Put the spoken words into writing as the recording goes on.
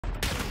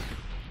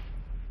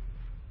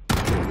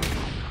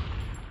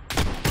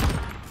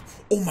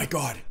Oh my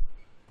god.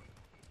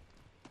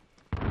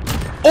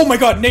 Oh my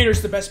god,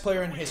 Nader's the best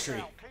player in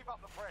history.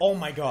 Oh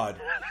my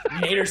god.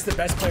 Nader's the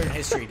best player in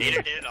history, dude.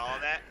 Nader did all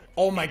that?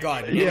 Oh my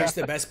god, Nader's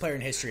the best player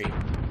in history.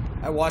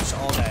 I watched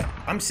all that.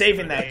 I'm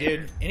saving that,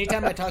 dude.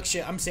 Anytime I talk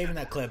shit, I'm saving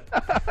that clip.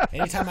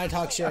 Anytime I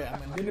talk shit, I'm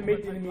gonna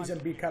make the enemies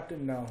and be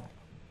captain. No.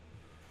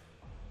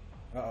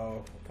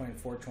 Uh-oh. We're playing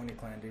 420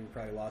 clan, dude. We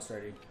probably lost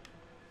already.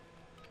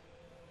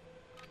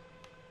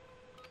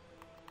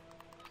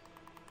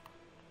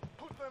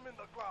 Put them in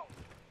the ground.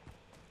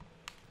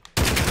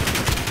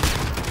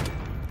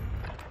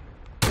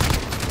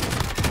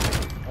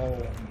 Oh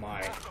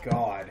my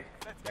god.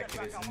 That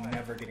kid is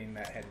never getting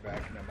that head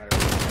back no matter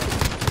what.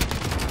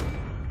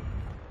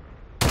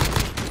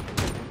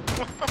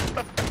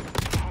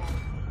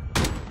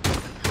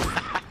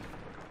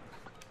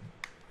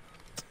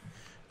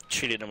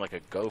 Treated him like a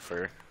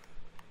gopher.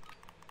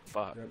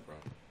 Fuck, Yep. bro.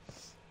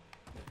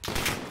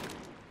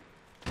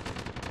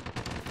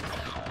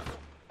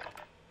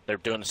 They're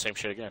doing the same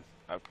shit again.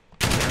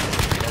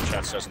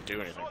 Headshots doesn't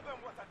do anything.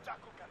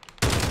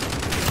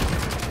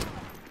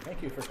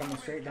 Thank you for coming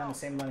straight down the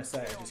same line of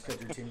sight. I just killed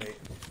your teammate.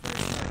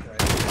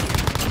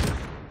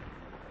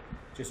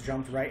 Just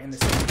jumped right in the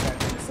same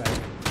exact line of sight.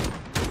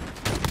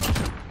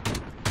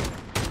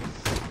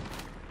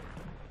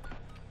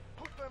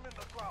 Put them in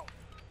the ground.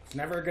 It's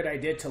never a good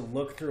idea to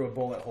look through a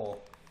bullet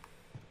hole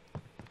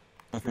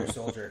if you're a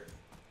soldier.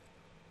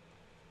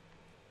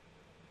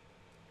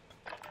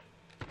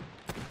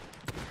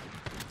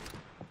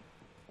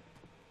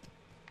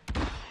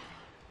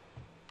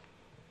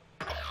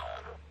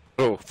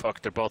 Oh,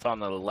 fuck, they're both on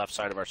the left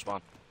side of our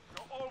spawn.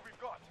 You're all we've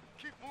got.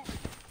 Keep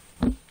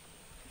moving.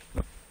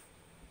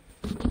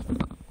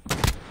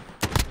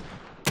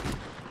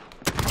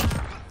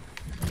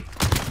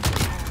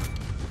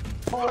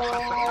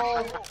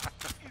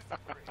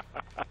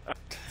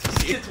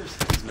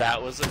 That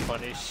was the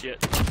funniest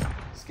shit.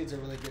 These kids are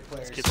really good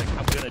players. This kid's like,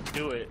 I'm gonna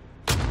do it.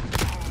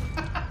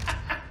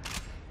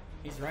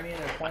 He's running a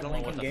point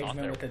blank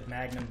engagement with his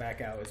Magnum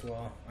back out as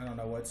well. I don't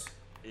know what's...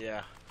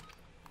 Yeah.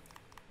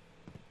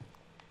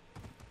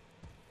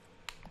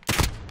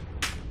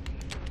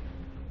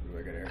 Ooh,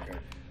 I got a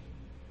haircut.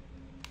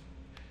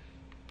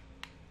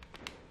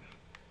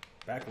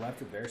 Back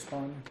left of their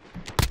spawn.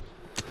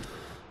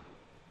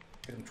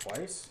 Hit him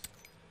twice.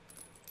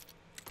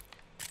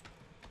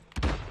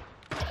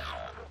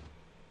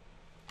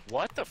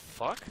 What the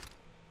fuck?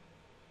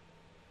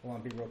 Hold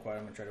on, be real quiet.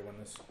 I'm gonna try to win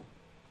this.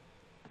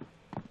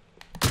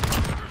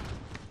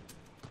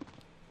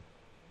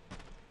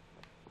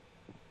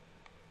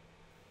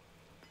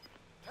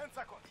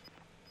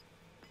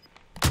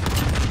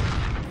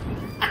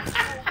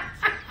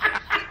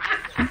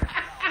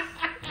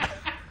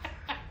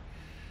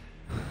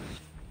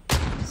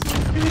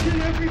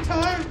 Every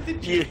time the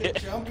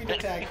jumping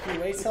attack, he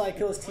waits till I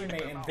kill his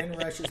teammate and then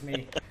rushes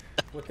me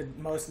with the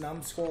most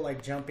numbskull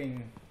like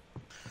jumping.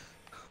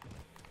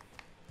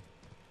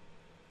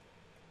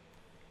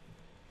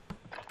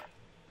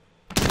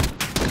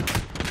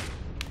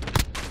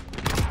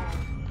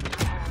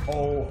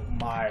 Oh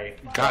my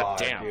god,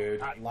 damn.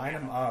 dude. Line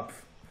them up.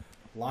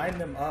 Line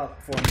them up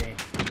for me.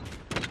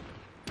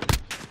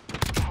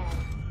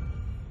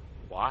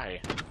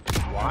 Why?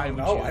 I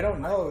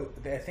don't know.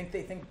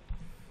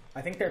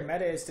 I think their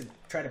meta is to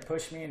try to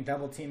push me and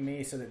double team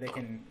me so that they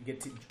can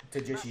get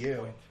to just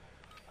you.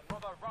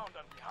 Another round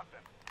and we have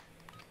them.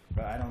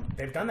 But I don't.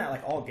 They've done that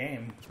like all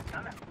game.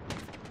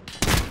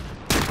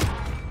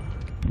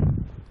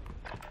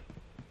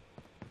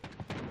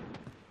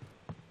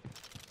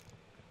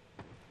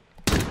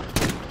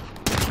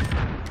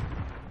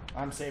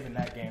 I'm saving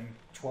that game.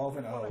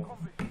 12-0.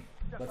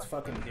 Let's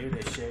fucking do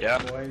this shit,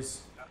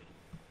 boys.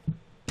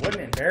 What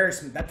an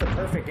embarrassment. That's a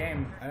perfect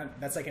game.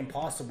 That's like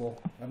impossible.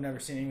 I've never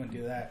seen anyone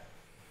do that.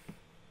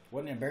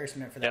 What an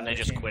embarrassment for that. Then they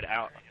just team. quit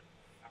out.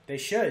 They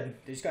should.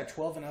 They just got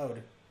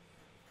 12-0'd.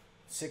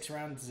 6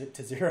 rounds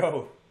to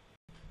 0.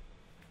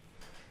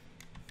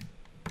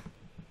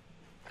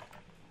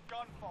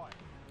 Gunfight.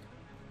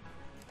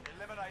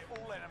 Eliminate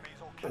all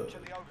enemies or capture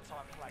the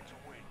overtime flag to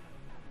win.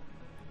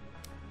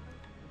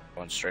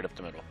 Going straight up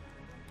the middle.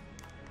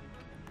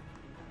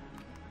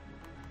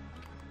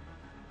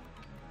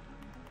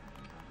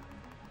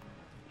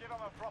 Give them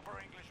a proper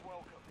English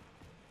welcome.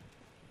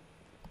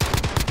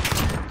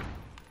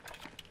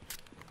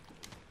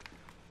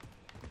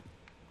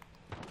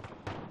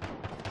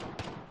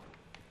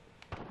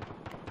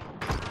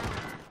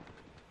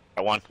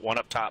 I want one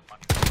up top.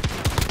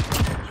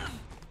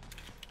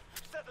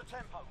 Set the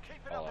tempo.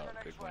 Keep it All up in out, the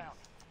next good win. round.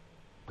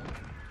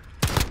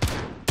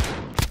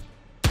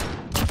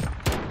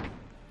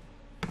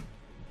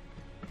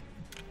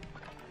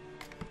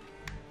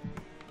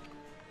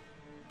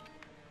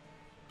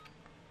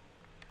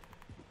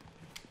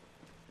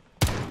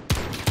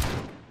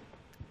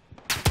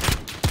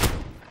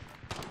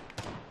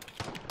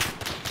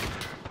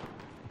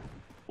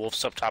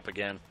 Wolf's up top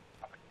again.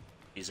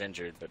 He's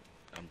injured, but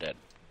I'm dead.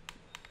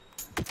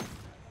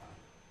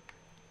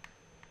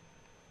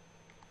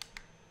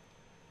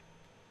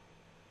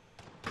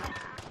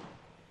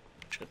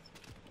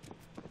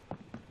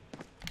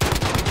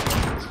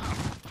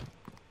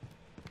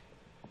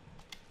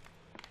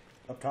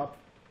 top.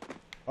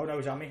 Oh no,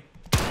 he's on me.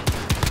 2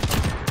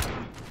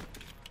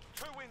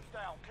 wins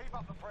down. Keep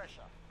up the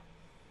pressure.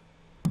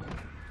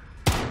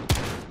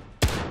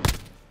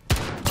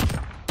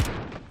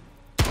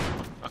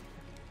 Let's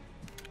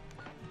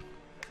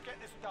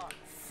get this done.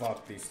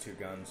 Fuck these 2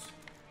 guns.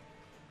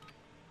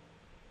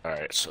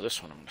 Alright, so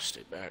this one I'm gonna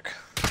stay back.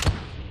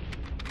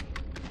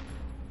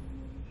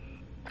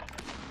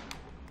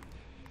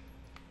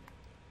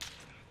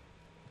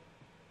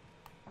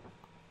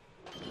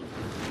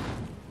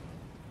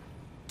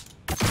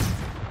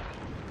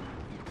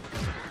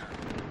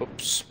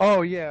 Oops.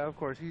 Oh yeah, of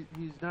course.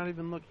 He's not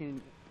even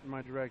looking in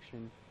my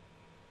direction,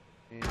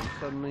 and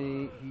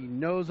suddenly he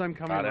knows I'm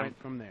coming Got him. right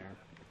from there.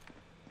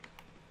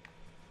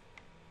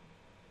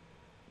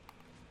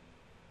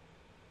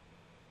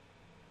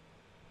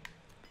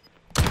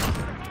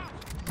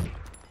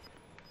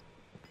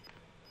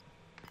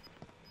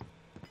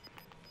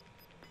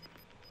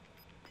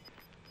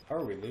 How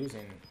are we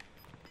losing?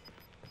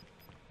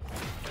 We've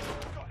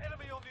got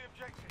enemy on the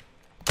objective.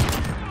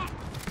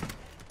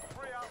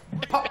 3 up,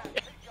 3 down.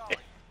 Keep going.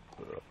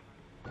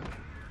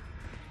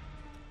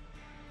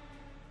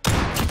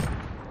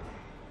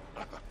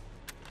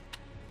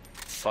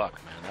 Fuck,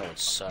 man, that would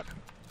suck.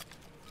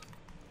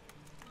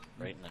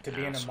 Right in the To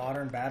be in a ass.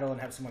 modern battle and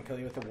have someone kill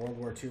you with a World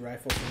War II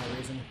rifle for no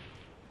reason.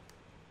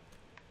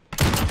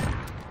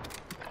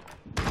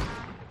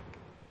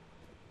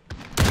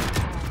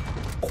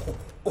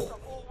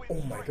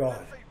 Oh my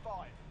god.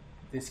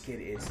 This kid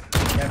is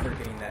never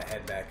getting that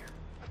head back.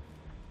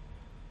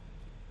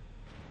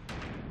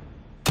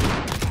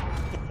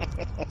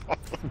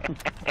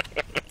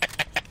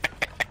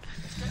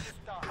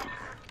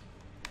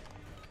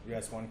 You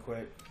guys one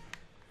quick.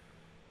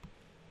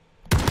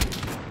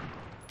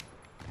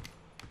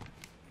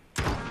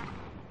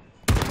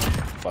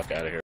 Fuck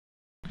out of here.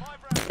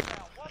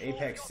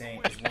 Apex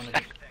Saint is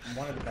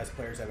one of the best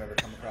players I've ever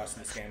come across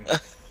in this game.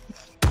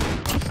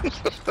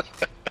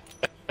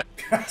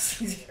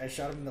 I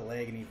shot him in the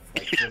leg and he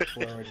like flipped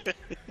forward.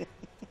 At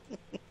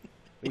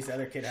least the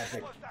other kid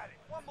had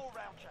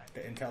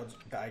the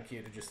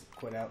IQ to just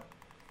quit out.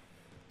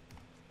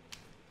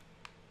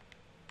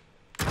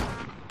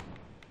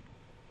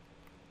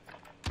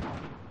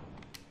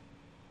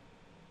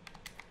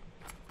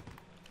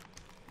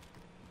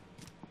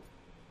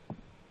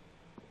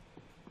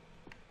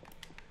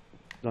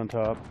 On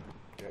top.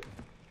 Yep.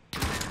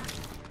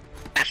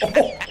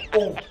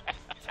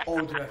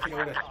 Oh, dude! I think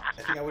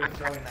I would have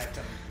throwing knifed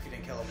him if you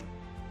didn't kill him.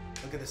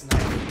 Look at this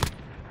knife.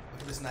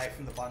 Look at this knife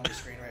from the bottom of the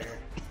screen right here.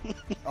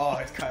 Oh,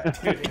 it's cut,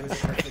 dude. It was a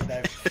perfect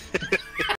knife.